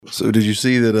So did you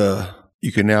see that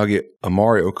you can now get a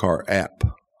Mario Kart app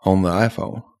on the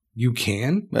iPhone? You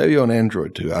can? Maybe on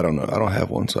Android too. I don't know. I don't have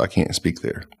one, so I can't speak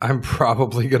there. I'm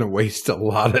probably going to waste a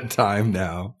lot of time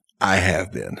now. I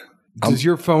have been. Does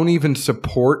your phone even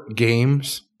support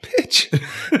games? Bitch.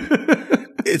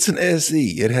 It's an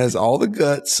SE. It has all the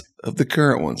guts of the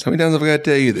current ones. How many times have I got to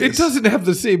tell you this? It doesn't have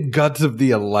the same guts of the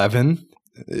 11.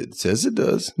 It says it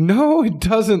does. No, it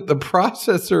doesn't. The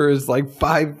processor is like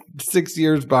 5-6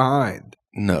 years behind.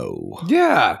 No.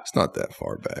 Yeah. It's not that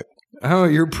far back. Oh,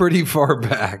 you're pretty far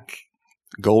back.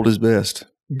 Gold is best.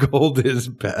 Gold is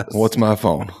best. What's my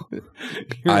phone?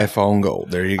 iPhone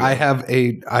Gold. There you go. I have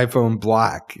a iPhone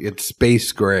Black. It's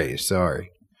space gray.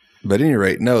 Sorry. But at any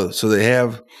rate, no. So they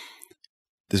have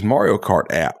this Mario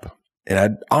Kart app.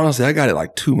 And I got it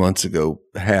like 2 months ago,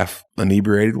 half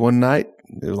inebriated one night.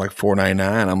 It was like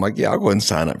 $4.99. I'm like, yeah, I'll go ahead and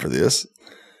sign up for this.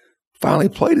 Finally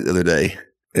played it the other day.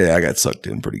 Yeah, I got sucked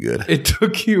in pretty good. It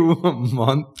took you a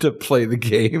month to play the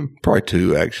game? Probably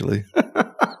 2, actually.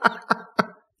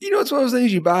 You know, it's one of those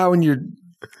things you buy when you've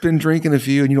been drinking a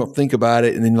few and you don't think about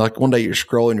it. And then like one day you're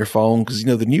scrolling your phone because, you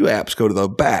know, the new apps go to the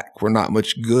back where not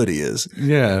much good is.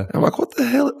 Yeah. And I'm like, what the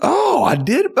hell? Oh, I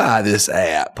did buy this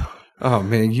app. Oh,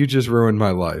 man, you just ruined my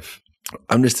life.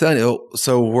 I'm just telling you.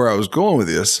 So where I was going with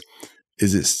this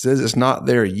is it says it's not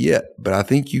there yet, but I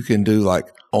think you can do like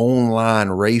online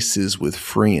races with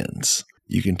friends.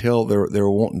 You can tell they're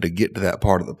wanting to get to that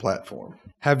part of the platform.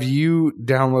 Have you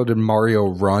downloaded Mario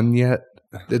Run yet?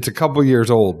 It's a couple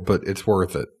years old, but it's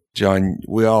worth it. John,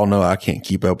 we all know I can't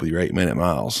keep up with your 8-minute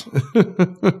miles.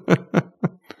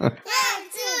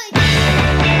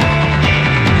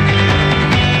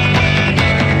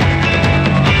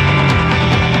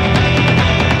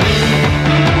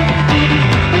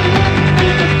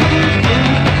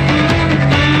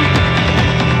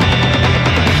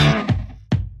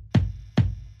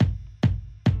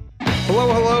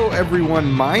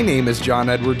 Everyone, my name is John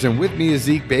Edwards, and with me is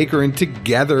Zeke Baker, and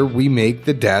together we make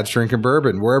the Dad's Drinking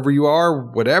Bourbon. Wherever you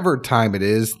are, whatever time it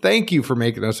is, thank you for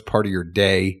making us a part of your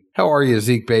day. How are you,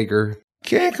 Zeke Baker?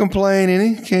 Can't complain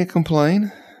any. Can't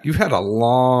complain. You've had a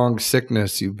long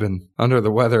sickness. You've been under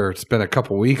the weather. It's been a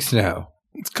couple weeks now.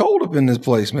 It's cold up in this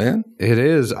place, man. It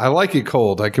is. I like it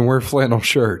cold. I can wear flannel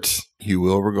shirts. You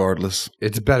will regardless.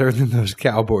 It's better than those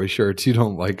cowboy shirts you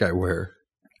don't like I wear.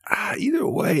 Either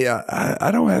way,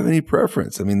 I don't have any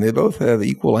preference. I mean, they both have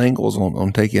equal angles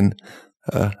on taking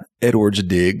Edwards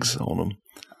digs on them.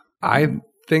 I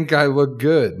think I look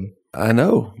good. I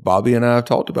know. Bobby and I have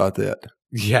talked about that.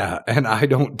 Yeah, and I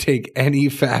don't take any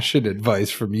fashion advice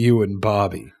from you and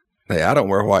Bobby. Hey, I don't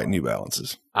wear white New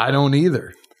Balances. I don't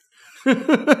either.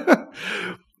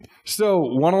 So,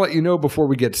 want to let you know before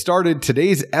we get started,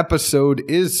 today's episode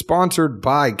is sponsored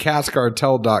by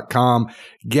CaskCartel.com.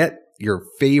 Get your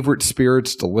favorite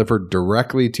spirits delivered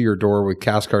directly to your door with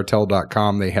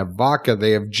CaskCartel.com. They have vodka, they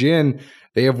have gin,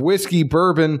 they have whiskey,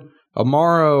 bourbon,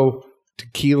 Amaro,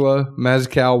 tequila,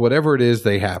 mezcal, whatever it is,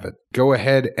 they have it. Go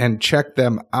ahead and check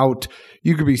them out.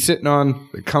 You could be sitting on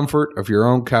the comfort of your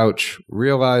own couch,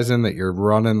 realizing that you're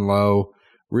running low,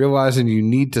 realizing you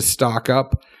need to stock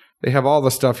up. They have all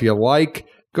the stuff you like.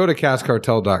 Go to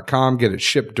CaskCartel.com, get it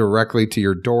shipped directly to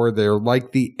your door. They're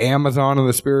like the Amazon of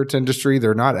the spirits industry.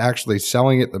 They're not actually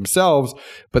selling it themselves,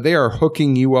 but they are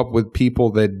hooking you up with people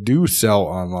that do sell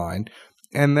online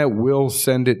and that will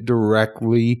send it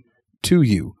directly to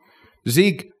you.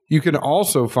 Zeke, you can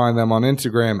also find them on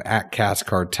Instagram at Cask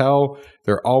Cartel.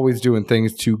 They're always doing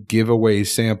things to give away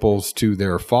samples to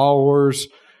their followers.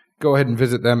 Go ahead and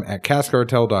visit them at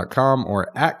CaskCartel.com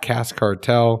or at Cask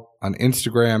Cartel on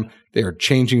Instagram. They are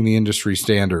changing the industry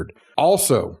standard.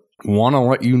 Also, want to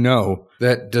let you know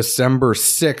that December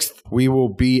 6th, we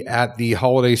will be at the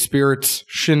Holiday Spirits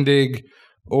Shindig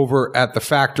over at the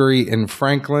factory in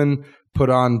Franklin, put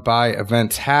on by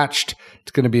Events Hatched.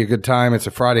 It's going to be a good time. It's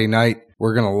a Friday night.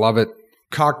 We're going to love it.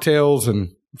 Cocktails and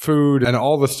food and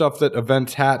all the stuff that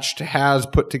Events Hatched has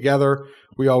put together.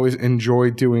 We always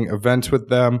enjoy doing events with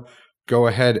them. Go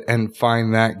ahead and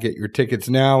find that. Get your tickets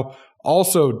now.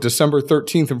 Also, December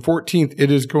 13th and 14th,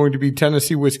 it is going to be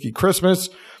Tennessee Whiskey Christmas.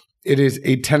 It is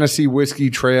a Tennessee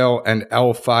Whiskey Trail and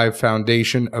L5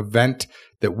 Foundation event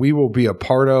that we will be a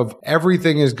part of.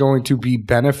 Everything is going to be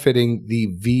benefiting the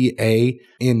VA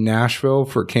in Nashville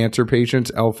for cancer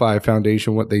patients. L5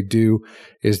 Foundation, what they do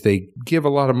is they give a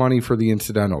lot of money for the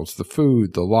incidentals, the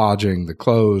food, the lodging, the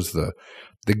clothes, the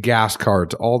gas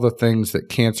cards, all the things that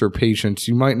cancer patients,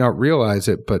 you might not realize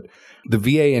it, but the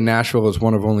VA in Nashville is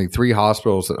one of only 3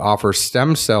 hospitals that offer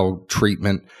stem cell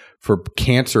treatment for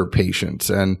cancer patients.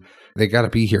 And they got to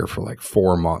be here for like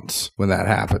 4 months when that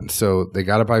happens. So they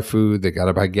got to buy food, they got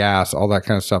to buy gas, all that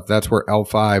kind of stuff. That's where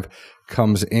L5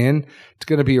 comes in. It's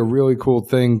going to be a really cool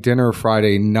thing. Dinner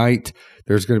Friday night.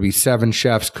 There's going to be 7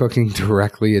 chefs cooking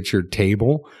directly at your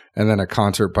table, and then a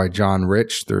concert by John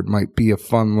Rich. There might be a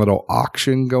fun little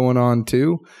auction going on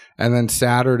too. And then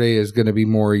Saturday is going to be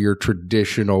more your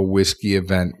traditional whiskey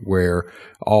event where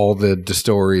all the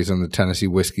distilleries on the Tennessee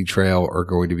Whiskey Trail are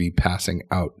going to be passing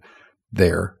out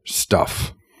their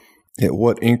stuff. At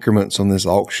what increments on this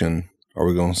auction are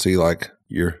we going to see like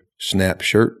your snap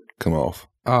shirt come off?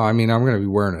 Oh, I mean, I'm going to be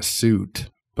wearing a suit,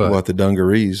 but What the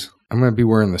dungarees? I'm going to be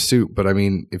wearing the suit. But I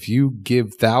mean, if you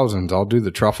give thousands, I'll do the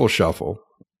truffle shuffle.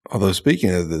 Although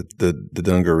speaking of the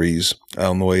dungarees,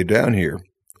 on the way down here,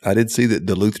 I did see that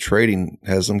Duluth Trading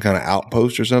has some kind of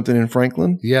outpost or something in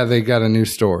Franklin. Yeah, they got a new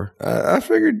store. I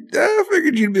figured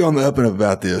you'd be on the up and up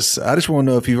about this. I just want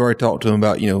to know if you've already talked to them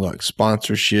about, like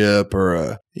sponsorship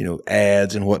or,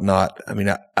 ads and whatnot. I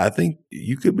mean, I think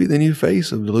you could be the new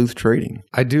face of Duluth Trading.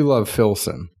 I do love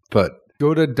Filson, but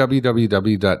go to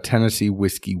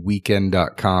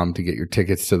www.TennesseeWhiskeyWeekend.com to get your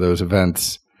tickets to those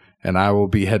events. And I will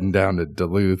be heading down to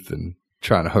Duluth and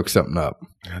trying to hook something up.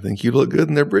 I think you look good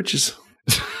in their britches.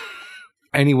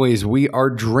 Anyways, we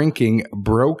are drinking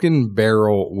Broken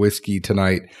Barrel whiskey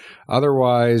tonight.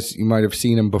 Otherwise, you might have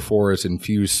seen them before as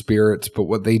infused spirits, but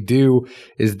what they do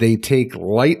is they take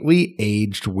lightly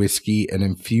aged whiskey and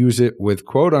infuse it with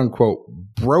quote-unquote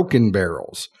broken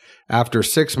barrels. After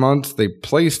 6 months, they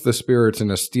place the spirits in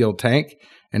a steel tank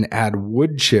and add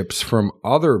wood chips from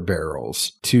other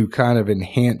barrels to kind of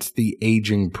enhance the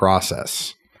aging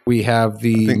process. We have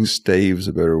I think stave's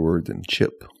a better word than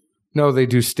chip. No, they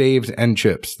do staves and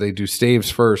chips. They do staves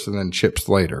first and then chips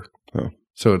later. Oh.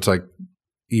 So it's like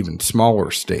even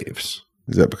smaller staves.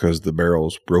 Is that because the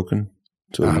barrel's broken?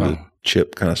 So the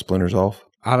chip kind of splinters off?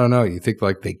 I don't know. You think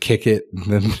like they kick it and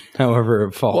then however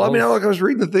it falls? Well, I mean, I was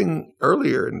reading the thing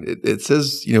earlier and it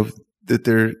says, that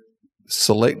they're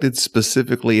selected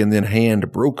specifically and then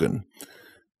hand broken.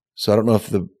 So I don't know if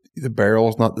the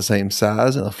barrel's not the same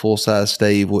size and a full-size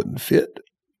stave wouldn't fit.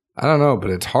 I don't know, but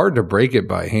it's hard to break it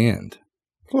by hand.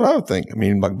 That's what I would think. I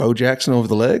mean, like Bo Jackson over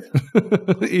the leg.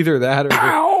 Either that or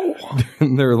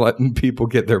they're letting people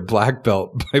get their black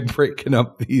belt by breaking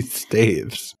up these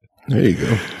staves. There you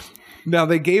go. Now,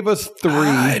 they gave us 3.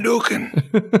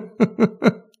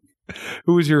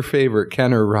 Who was your favorite,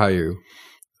 Ken or Ryu?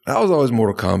 I was always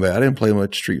Mortal Kombat. I didn't play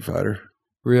much Street Fighter.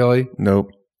 Really?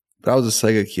 Nope. But I was a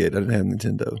Sega kid. I didn't have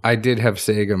Nintendo. I did have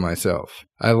Sega myself.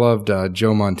 I loved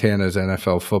Joe Montana's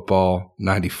NFL Football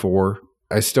 94.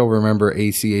 I still remember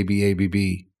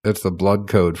ACAB-ABB. That's the blood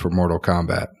code for Mortal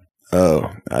Kombat.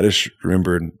 Oh, I just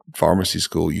remember in pharmacy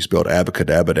school, you spelled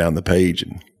abacadabra down the page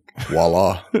and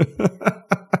voila.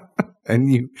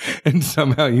 and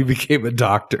somehow you became a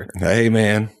doctor. Hey,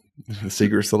 man. The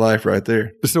secret's to life right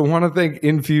there. So I want to thank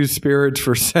Infused Spirits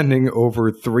for sending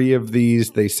over 3 of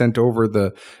these. They sent over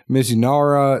the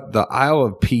Mizunara, the Isle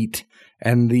of Peat,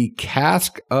 and the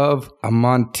Cask of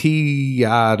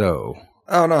Amontillado.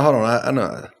 Oh, no, hold on. I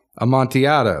know.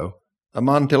 Amontillado.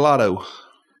 Amontillado.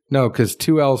 No, because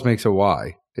 2 L's makes a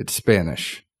Y. It's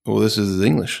Spanish. Well, this is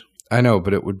English. I know,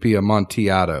 but it would be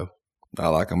Amontillado. I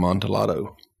like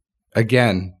Amontillado.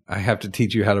 Again, I have to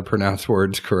teach you how to pronounce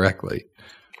words correctly.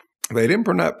 They didn't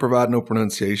provide no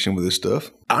pronunciation with this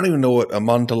stuff. I don't even know what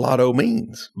Amontillado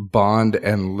means. Bond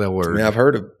and Lillard. I mean, I've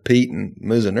heard of Pete and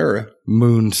Mizunara.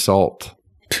 Moon salt.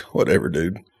 Whatever,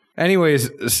 dude. Anyways,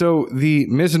 so the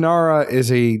Mizunara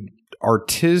is a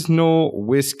artisanal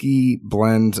whiskey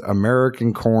blends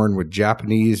American corn with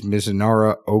Japanese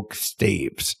Mizunara oak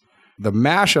staves. The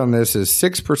mash on this is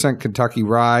 6% Kentucky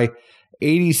rye,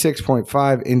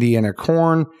 86.5 Indiana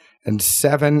corn, and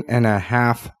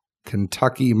 7.5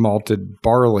 Kentucky malted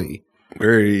barley.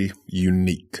 Very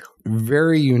unique.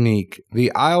 Very unique.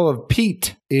 The Isle of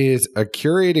Peat is a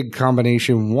curated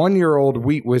combination 1-year-old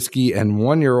wheat whiskey and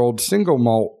 1-year-old single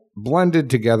malt blended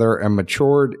together and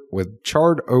matured with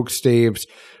charred oak staves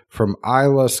from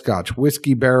Islay Scotch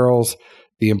whiskey barrels.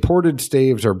 The imported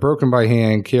staves are broken by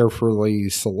hand, carefully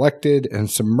selected and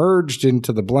submerged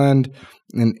into the blend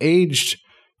and aged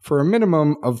for a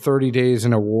minimum of 30 days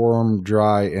in a warm,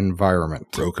 dry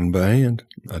environment. Broken by hand.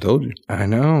 I told you. I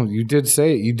know. You did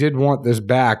say it. You did want this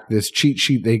back, this cheat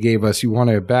sheet they gave us. You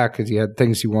wanted it back because you had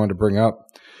things you wanted to bring up.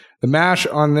 The mash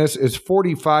on this is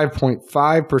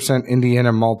 45.5%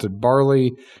 Indiana malted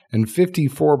barley and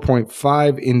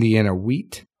 54.5 Indiana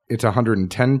wheat. It's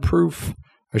 110 proof.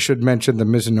 I should mention the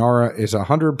Mizunara is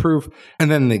 100 proof.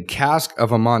 And then the Cask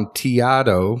of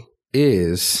Amontillado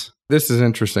is... This is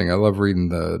interesting. I love reading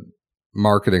the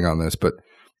marketing on this, but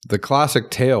The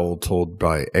classic tale told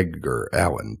by Edgar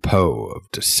Allan Poe of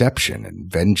deception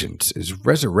and vengeance is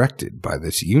resurrected by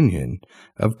this union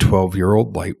of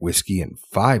 12-year-old light whiskey and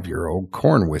 5-year-old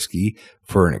corn whiskey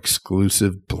for an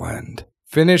exclusive blend.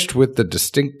 Finished with the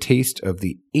distinct taste of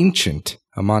the ancient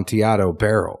Amontillado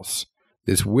barrels,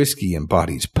 this whiskey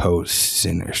embodies Poe's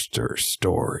sinister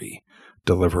story,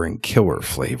 delivering killer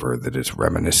flavor that is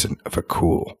reminiscent of a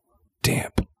cool,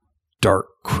 damp, dark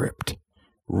crypt,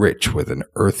 rich with an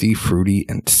earthy, fruity,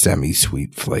 and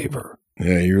semi-sweet flavor.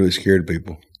 Yeah, you really scared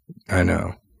people. I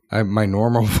know. My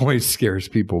normal voice scares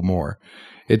people more.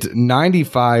 It's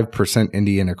 95%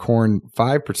 Indiana corn,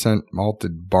 5%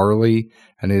 malted barley,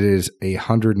 and it is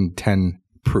 110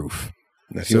 proof.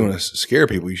 Now, if you want to scare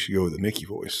people, you should go with the Mickey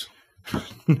voice.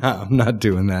 No, I'm not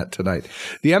doing that tonight.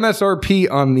 The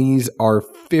MSRP on these are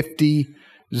 $50.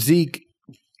 Zeke,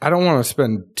 I don't want to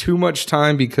spend too much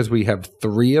time because we have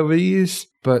 3 of these,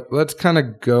 but let's kind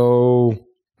of go.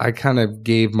 I kind of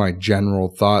gave my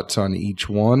general thoughts on each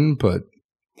one, but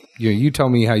you tell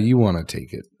me how you want to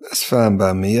take it. That's fine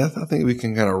by me. I think we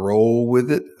can kind of roll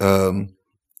with it.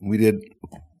 We did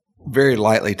very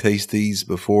lightly taste these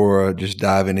before just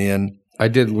diving in. I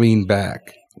did lean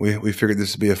back. We figured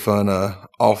this would be a fun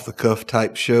off-the-cuff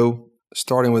type show.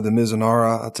 Starting with the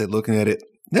Mizunara, I'd say looking at it,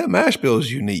 that mash bill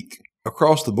is unique.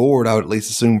 Across the board, I would at least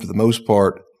assume for the most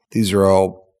part, these are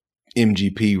all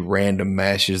MGP random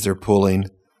mashes they're pulling.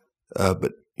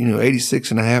 But,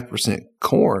 86.5%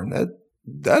 corn,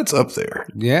 that's up there.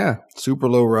 Yeah. Super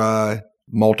low rye,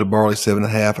 malted barley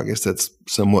 7.5. I guess that's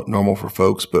somewhat normal for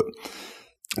folks, but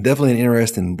definitely an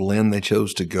interesting blend they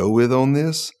chose to go with on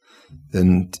this.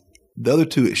 And the other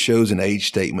two, it shows an age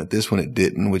statement. This one it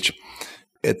didn't, which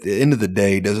at the end of the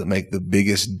day doesn't make the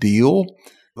biggest deal.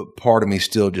 But part of me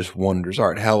still just wonders, all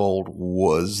right, how old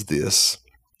was this?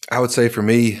 I would say for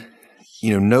me,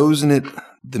 nosing it,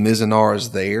 the Mizunara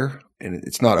is there, and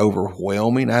it's not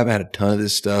overwhelming. I haven't had a ton of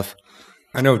this stuff.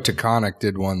 I know Taconic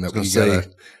did one that we say.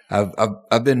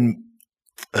 I've been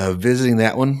visiting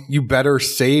that one. You better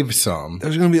save some.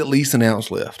 There's going to be at least an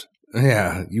ounce left.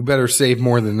 Yeah, you better save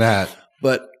more than that.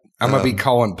 But I'm going to be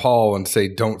calling Paul and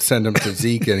say, don't send him to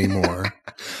Zeke anymore.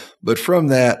 But from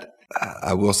that,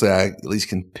 I will say I at least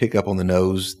can pick up on the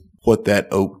nose what that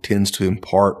oak tends to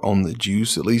impart on the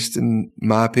juice, at least in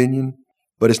my opinion.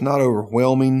 But it's not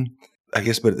overwhelming, I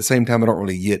guess. But at the same time, I don't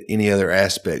really get any other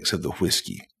aspects of the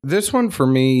whiskey. This one for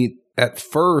me, at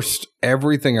first,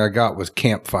 everything I got was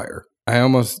campfire. I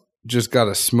almost just got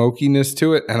a smokiness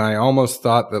to it. And I almost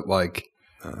thought that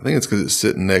I think it's because it's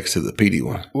sitting next to the peaty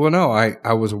one. Well, no,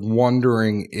 I was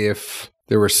wondering if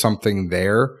there was something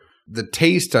there. The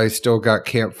taste, I still got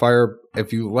campfire.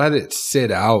 If you let it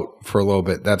sit out for a little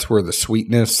bit, that's where the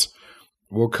sweetness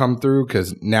will come through.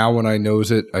 Because now when I nose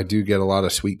it, I do get a lot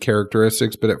of sweet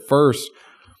characteristics. But at first,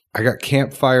 I got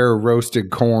campfire,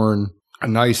 roasted corn, a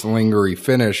nice lingery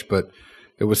finish. But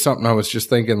it was something I was just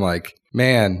thinking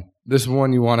man, this is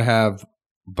one you want to have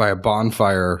by a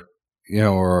bonfire,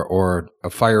 or a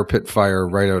fire pit fire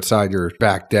right outside your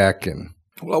back deck and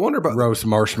I wonder about roast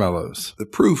marshmallows. The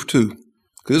proof too,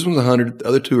 because this one's 100, the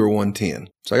other two are 110.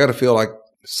 So I got to feel like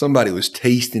somebody was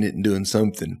tasting it and doing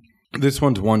something. This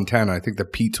one's 110. I think the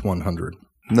peat's 100.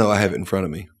 No, I have it in front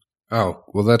of me. Oh,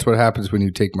 well, that's what happens when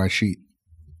you take my sheet.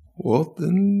 Well,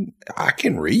 then I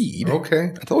can read.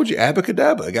 Okay. I told you,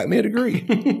 abacadabra. Got me a degree.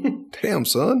 Damn,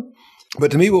 son.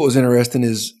 But to me, what was interesting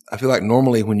is I feel like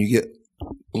normally when you get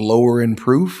lower in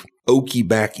proof, oaky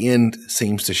back end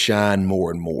seems to shine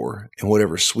more and more, and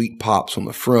whatever sweet pops on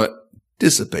the front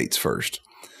dissipates first.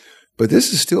 But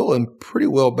this is still in pretty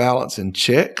well balanced and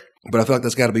check. But I feel like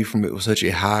that's got to be from it was such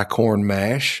a high corn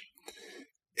mash.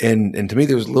 And to me,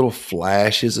 there's little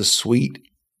flashes of sweet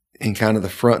in kind of the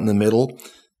front and the middle.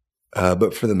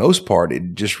 But for the most part,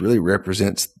 it just really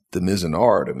represents the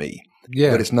Mizunara to me.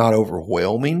 Yeah. But it's not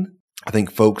overwhelming. I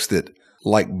think folks that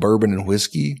like bourbon and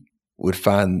whiskey would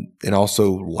find, and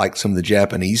also like some of the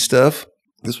Japanese stuff,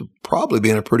 this would probably be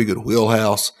in a pretty good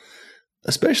wheelhouse,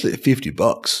 especially at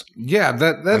 $50. Yeah,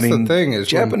 that's the thing is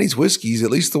Japanese whiskeys,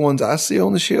 at least the ones I see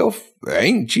on the shelf, they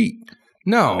ain't cheap.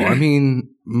 No, I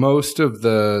mean most of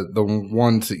the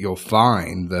ones that you'll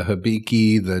find, the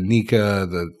Hibiki, the Nikka,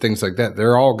 the things like that,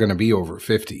 they're all going to be over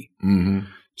 50. Mm-hmm.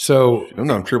 So I'm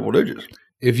not triple digits.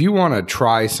 If you want to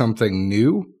try something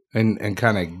new and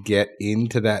kind of get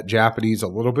into that Japanese a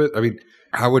little bit, I mean,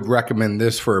 I would recommend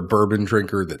this for a bourbon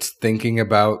drinker that's thinking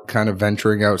about kind of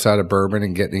venturing outside of bourbon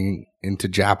and getting into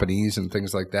Japanese and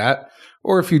things like that.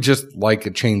 Or if you just like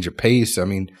a change of pace, I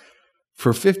mean,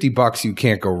 for $50, you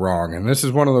can't go wrong. And this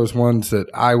is one of those ones that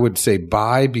I would say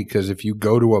buy, because if you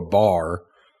go to a bar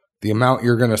the amount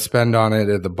you're going to spend on it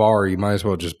at the bar, you might as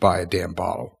well just buy a damn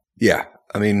bottle. Yeah.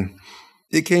 I mean,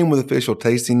 it came with official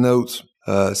tasting notes.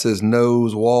 It says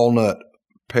nose, walnut,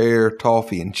 pear,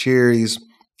 toffee, and cherries.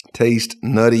 Taste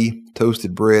nutty,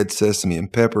 toasted bread, sesame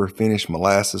and pepper, finish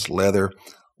molasses, leather,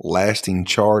 lasting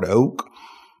charred oak.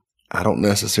 I don't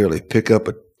necessarily pick up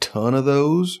a ton of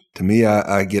those. To me,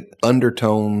 I get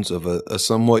undertones of a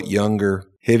somewhat younger,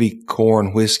 heavy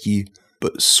corn whiskey,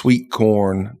 but sweet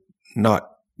corn, not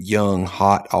young,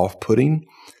 hot, off-putting.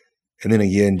 And then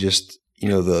again, just,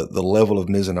 the level of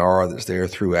Mizunara that's there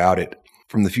throughout it.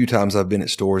 From the few times I've been at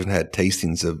stores and had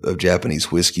tastings of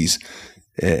Japanese whiskeys,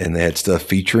 and they had stuff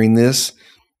featuring this,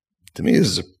 to me, this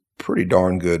is a pretty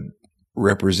darn good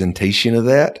representation of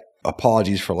that.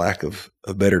 Apologies for lack of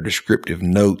better descriptive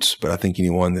notes, but I think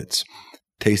anyone that's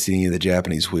tasted any of the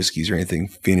Japanese whiskeys or anything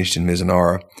finished in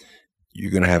Mizunara,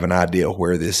 you're going to have an idea of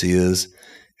where this is.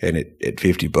 And at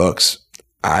 $50,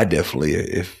 I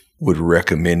definitely would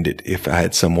recommend it if I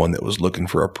had someone that was looking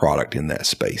for a product in that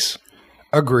space.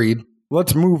 Agreed.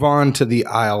 Let's move on to the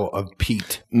Isle of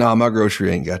Peat. No, my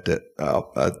grocery ain't got that.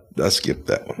 I skipped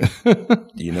that one.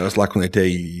 It's like when they tell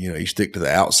you, you stick to the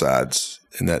outsides,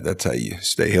 and that's how you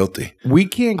stay healthy. We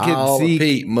can't get Isle Zeke. of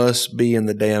Peat must be in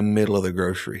the damn middle of the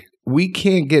grocery. We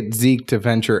can't get Zeke to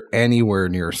venture anywhere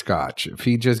near Scotch. If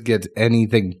he just gets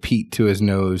anything peat to his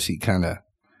nose, he kind of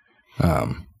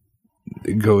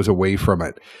goes away from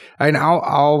it. And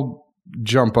I'll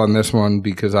jump on this one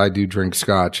because I do drink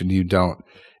Scotch and you don't.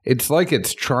 It's like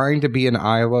it's trying to be an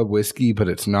Islay whiskey, but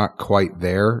it's not quite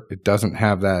there. It doesn't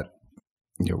have that,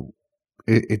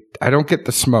 I don't get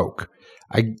the smoke.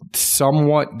 I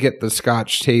somewhat get the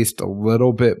Scotch taste a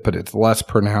little bit, but it's less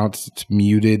pronounced. It's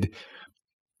muted.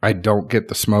 I don't get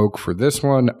the smoke for this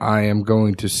one. I am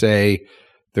going to say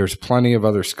there's plenty of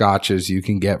other Scotches you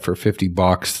can get for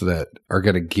 $50 that are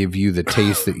going to give you the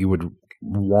taste that you would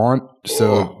want.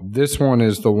 So this one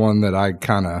is the one that I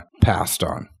kind of passed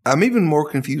on. I'm even more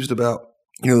confused about,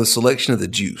 the selection of the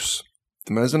juice.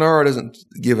 The Mizunara doesn't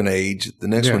give an age. The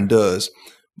next one does.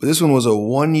 But this one was a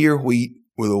 1-year wheat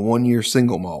with a 1-year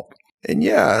single malt. And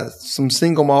yeah, some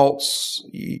single malts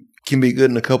can be good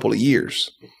in a couple of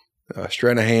years.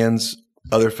 Stranahan's,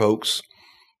 other folks,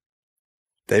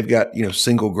 they've got,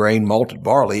 single grain malted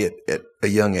barley at a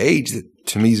young age that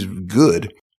to me is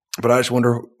good. But I just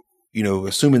wonder,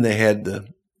 assuming they had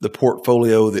the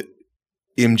portfolio that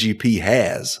MGP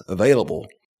has available,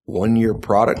 1-year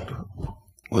product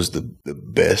was the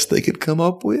best they could come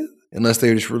up with, unless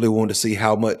they just really wanted to see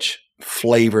how much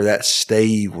flavor that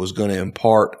stave was going to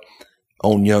impart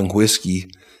on young whiskey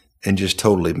and just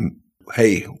totally,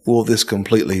 hey, will this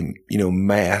completely,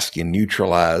 mask and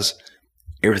neutralize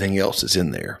everything else that's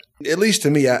in there? At least to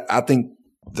me, I think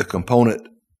the component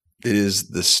that is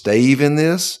the stave in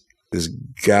this has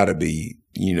got to be,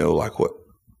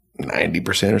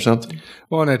 90% or something.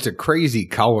 Well, and it's a crazy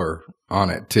color on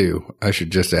it too. I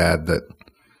should just add that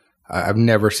I've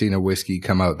never seen a whiskey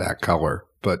come out that color,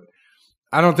 but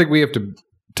I don't think we have to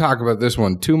talk about this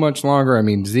one too much longer. I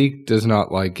mean, Zeke does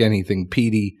not like anything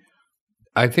peaty.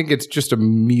 I think it's just a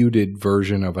muted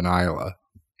version of an Islay.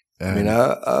 I mean,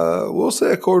 I will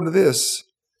say, according to this,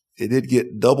 it did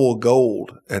get double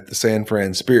gold at the San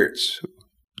Fran Spirits.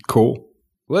 Cool.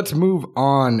 Let's move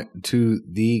on to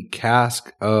the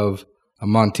cask of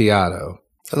Amontillado.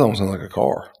 That almost sounds like a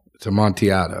car. It's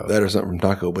Amontillado. That or something from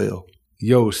Taco Bell.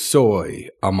 Yo soy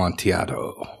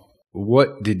Amontillado.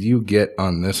 What did you get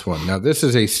on this one? Now, this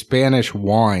is a Spanish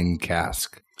wine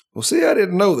cask. Well, see, I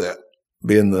didn't know that,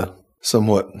 being the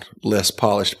somewhat less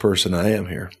polished person I am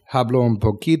here. Hablo un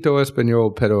poquito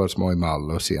español, pero es muy mal,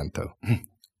 lo siento.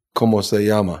 ¿Cómo se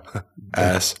llama?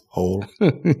 Asshole.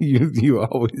 You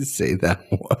always say that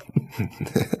one.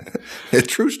 It's a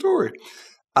true story.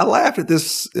 I laughed at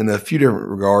this in a few different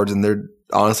regards, and they're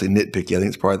honestly nitpicky. I think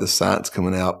it's probably the science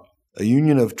coming out. A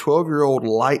union of 12-year-old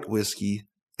light whiskey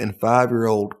and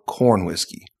 5-year-old corn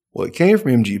whiskey. Well, it came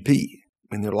from MGP.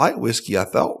 I mean, their light whiskey, I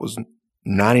thought, was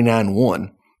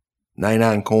 99.1.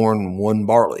 99 corn, 1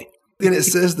 barley. Then it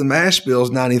says the mash bill is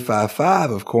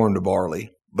 95.5 of corn to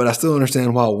barley. But I still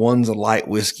understand why one's a light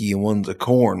whiskey and one's a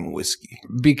corn whiskey.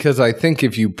 Because I think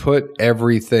if you put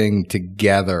everything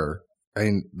together, I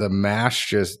mean, the mash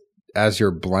just, as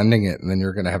you're blending it, and then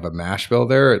you're going to have a mash bill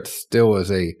there, it still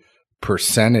is a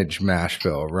percentage mash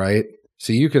bill, right?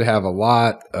 So you could have a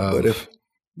lot of... But if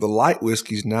the light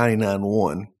whiskey's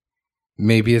 99.1...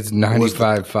 Maybe it's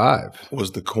 95.5.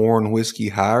 Was the corn whiskey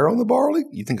higher on the barley?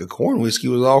 You think a corn whiskey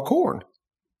was all corn?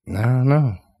 I don't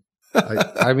know.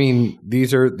 I mean,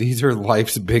 these are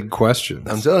life's big questions.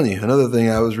 I'm telling you, another thing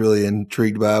I was really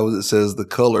intrigued by was it says the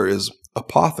color is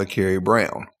apothecary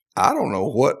brown. I don't know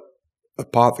what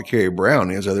Apothecary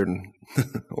Brown is other than,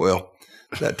 well,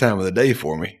 that time of the day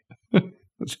for me.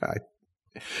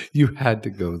 You had to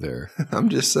go there. I'm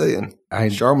just saying.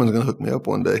 Charmin's going to hook me up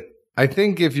one day. I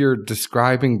think if you're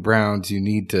describing browns, you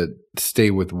need to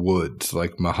stay with woods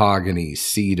like mahogany,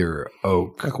 cedar,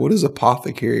 oak. Like, what is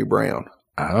Apothecary Brown?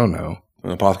 I don't know.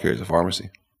 An apothecary is a pharmacy.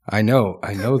 I know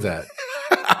that.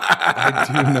 I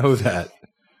do know that.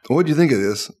 What'd you think of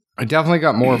this? I definitely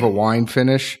got more of a wine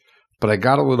finish, but I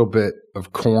got a little bit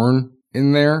of corn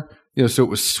in there. You know, so it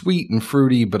was sweet and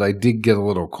fruity, but I did get a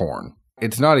little corn.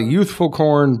 It's not a youthful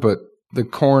corn, but the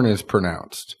corn is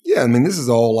pronounced. Yeah, I mean, this is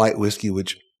all light whiskey,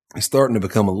 which is starting to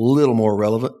become a little more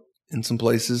relevant in some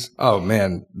places. Oh,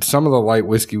 man. Some of the light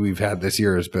whiskey we've had this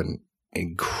year has been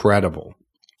incredible.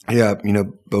 Yeah, you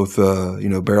know, both,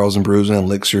 Barrels and Brews and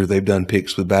Elixir, they've done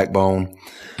picks with Backbone.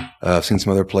 I've seen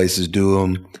some other places do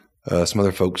them. Some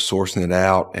other folks sourcing it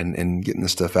out and getting the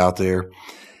stuff out there.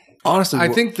 Honestly, I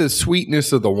think the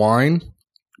sweetness of the wine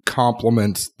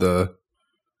complements the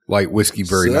light whiskey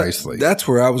very nicely. That's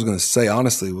where I was going to say,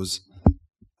 honestly, was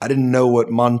I didn't know what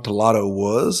Amontillado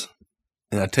was,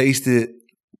 and I tasted it,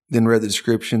 then read the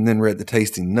description, then read the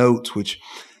tasting notes, which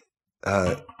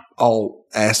all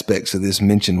aspects of this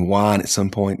mention wine at some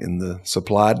point in the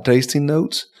supplied tasting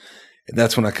notes. And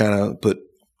that's when I kind of put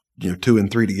 2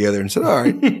 and 3 together and said, all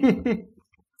right,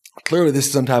 clearly this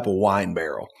is some type of wine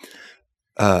barrel.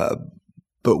 But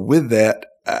with that,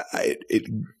 it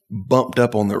bumped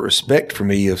up on the respect for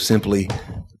me of simply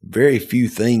very few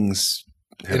things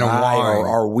in a wine.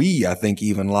 Or we, I think,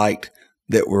 even liked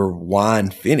that were wine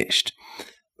finished.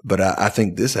 But I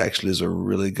think this actually is a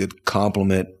really good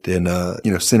complement and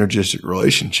synergistic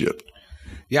relationship.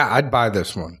 Yeah, I'd buy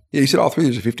this one. Yeah, you said all three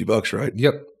of these are $50, right?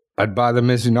 Yep. I'd buy the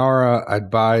Mizunara,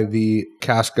 I'd buy the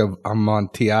cask of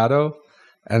Amontillado,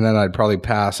 and then I'd probably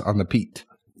pass on the peat.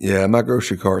 Yeah, my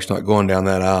grocery cart's not going down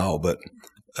that aisle, but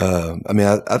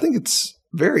I think it's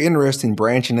very interesting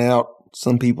branching out.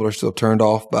 Some people are still turned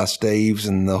off by staves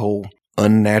and the whole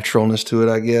unnaturalness to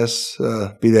it, I guess.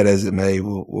 Be that as it may,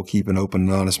 we'll keep an open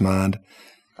and honest mind.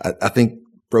 I think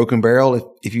Broken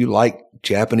Barrel, if you like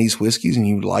Japanese whiskeys and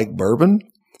you like bourbon,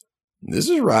 this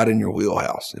is right in your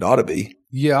wheelhouse. It ought to be.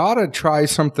 You ought to try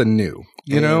something new.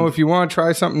 If you want to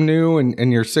try something new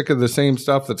and you're sick of the same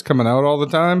stuff that's coming out all the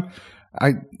time,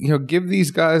 give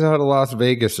these guys out of Las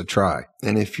Vegas a try.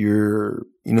 And if you're,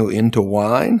 into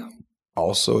wine,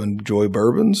 also enjoy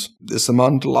bourbons, this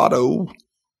Amontillado,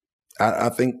 I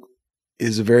think,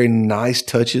 is a very nice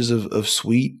touches of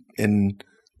sweet. And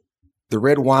the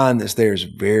red wine that's there is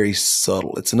very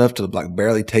subtle. It's enough to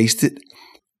barely taste it,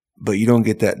 but you don't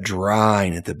get that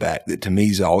drying at the back that to me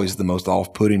is always the most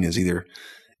off-putting. Is either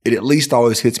it at least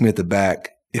always hits me at the back,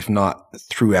 if not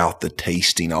throughout the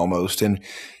tasting almost. And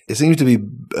it seems to be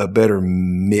a better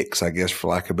mix, I guess, for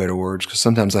lack of better words, because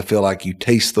sometimes I feel like you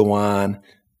taste the wine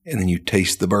and then you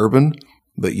taste the bourbon,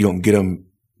 but you don't get them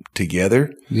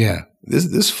together. Yeah.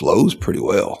 This flows pretty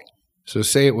well. So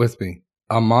say it with me.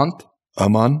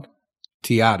 Amontillado.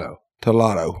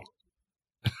 Tillado.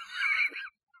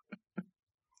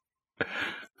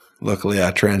 Luckily, I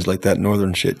translate that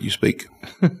northern shit you speak.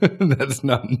 That's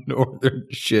not northern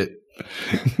shit.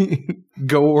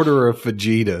 Go order a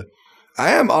fajita. I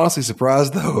am honestly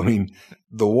surprised, though. I mean,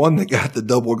 the one that got the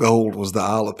double gold was the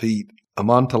Isle of Peat.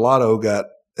 Amontillado got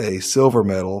a silver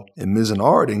medal, and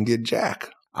Mizunara didn't get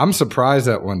jack. I'm surprised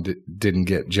that one didn't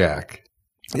get jack.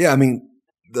 Yeah, I mean,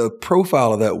 the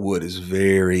profile of that wood is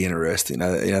very interesting.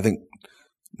 I think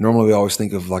normally we always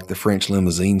think of the French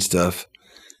limousine stuff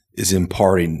is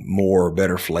imparting more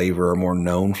better flavor or more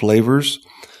known flavors.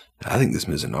 I think this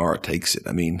Mizunara takes it.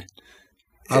 I mean,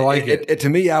 I like it. To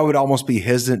me, I would almost be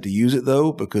hesitant to use it,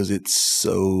 though, because it's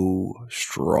so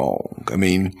strong. I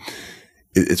mean,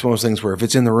 it's one of those things where if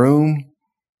it's in the room,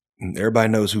 everybody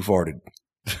knows who farted.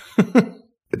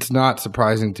 It's not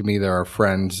surprising to me there are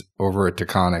friends over at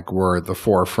Taconic were at the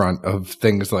forefront of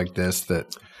things like this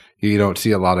that you don't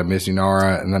see a lot of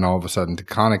Mizunara, and then all of a sudden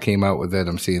Taconic came out with it.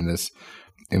 I'm seeing this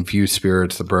infused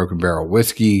spirits, the Broken Barrel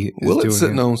whiskey. It's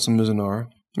sitting on some Mizunara.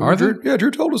 Are they? Yeah,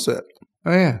 Drew told us that.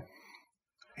 Oh, yeah.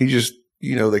 He just,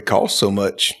 they cost so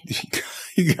much.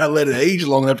 You got to let it age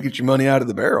long enough to get your money out of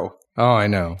the barrel. Oh, I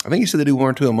know. I think he said they do 1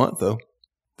 or 2 a month, though.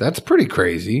 That's pretty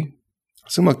crazy.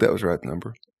 Seemed like that was the right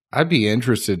number. I'd be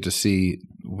interested to see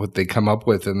what they come up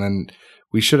with. And then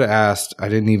we should have asked, I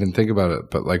didn't even think about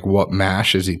it, but what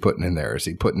mash is he putting in there? Is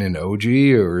he putting in OG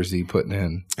or is he putting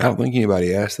in? I don't think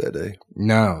anybody asked that day.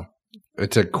 No.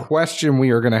 It's a question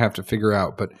we are going to have to figure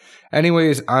out. But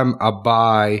anyways, I'm a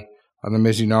buy on the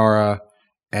Mizunara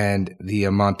and the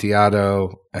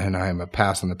Amontillado, and I'm a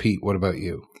pass on the peat. What about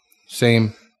you?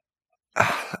 Same.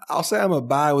 I'll say I'm a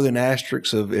buy with an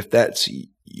asterisk of if that's,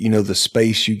 the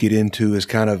space you get into is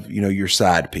kind of, your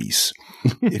side piece.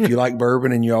 If you like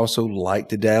bourbon and you also like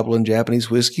to dabble in Japanese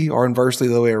whiskey, or inversely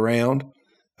the other way around.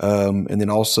 And then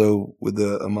also with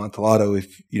the Amontillado,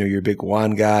 if, you're a big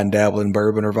wine guy and dabble in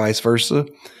bourbon or vice versa,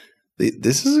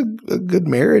 this is a good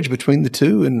marriage between the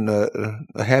two and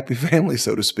a happy family,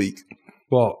 so to speak.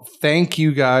 Well, thank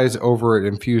you guys over at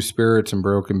Infused Spirits and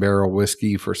Broken Barrel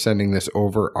Whiskey for sending this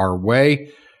over our way.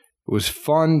 It was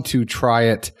fun to try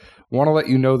it. Want to let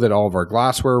you know that all of our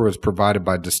glassware was provided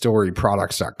by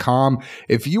DistilleryProducts.com.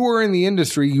 If you are in the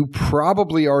industry, you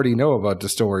probably already know about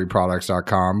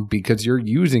DistilleryProducts.com because you're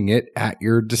using it at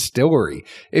your distillery.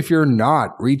 If you're not,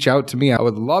 reach out to me. I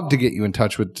would love to get you in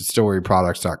touch with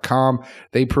DistilleryProducts.com.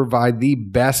 They provide the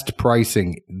best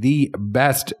pricing, the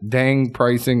best dang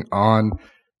pricing on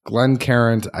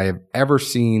Glencairns I have ever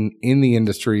seen in the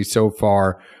industry so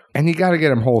far. And you got to get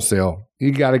them wholesale.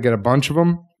 You got to get a bunch of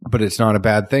them. But it's not a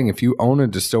bad thing. If you own a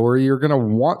distillery, you're going to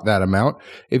want that amount.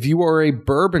 If you are a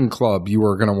bourbon club, you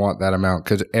are going to want that amount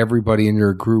because everybody in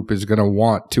your group is going to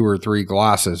want 2 or 3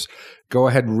 glasses. Go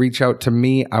ahead and reach out to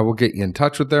me. I will get you in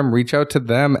touch with them. Reach out to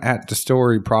them at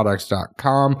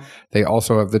distilleryproducts.com. They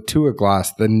also have the Tua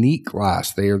glass, the neat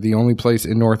glass. They are the only place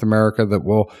in North America that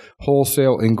will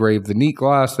wholesale engrave the neat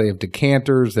glass. They have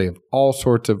decanters. They have all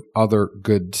sorts of other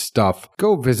good stuff.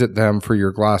 Go visit them for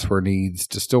your glassware needs,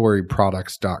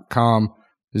 distilleryproducts.com.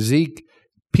 Zeke,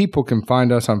 people can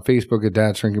find us on Facebook at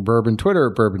Dad's Drinking Bourbon, Twitter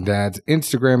at Bourbon Dads,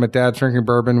 Instagram at Dad's Drinking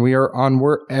Bourbon. We are on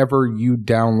wherever you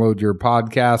download your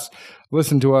podcasts.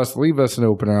 Listen to us, leave us an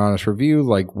open and honest review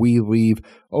like we leave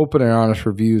open and honest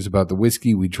reviews about the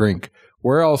whiskey we drink.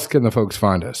 Where else can the folks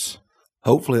find us?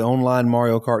 Hopefully online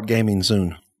Mario Kart gaming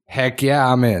soon. Heck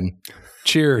yeah, I'm in.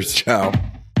 Cheers. Ciao.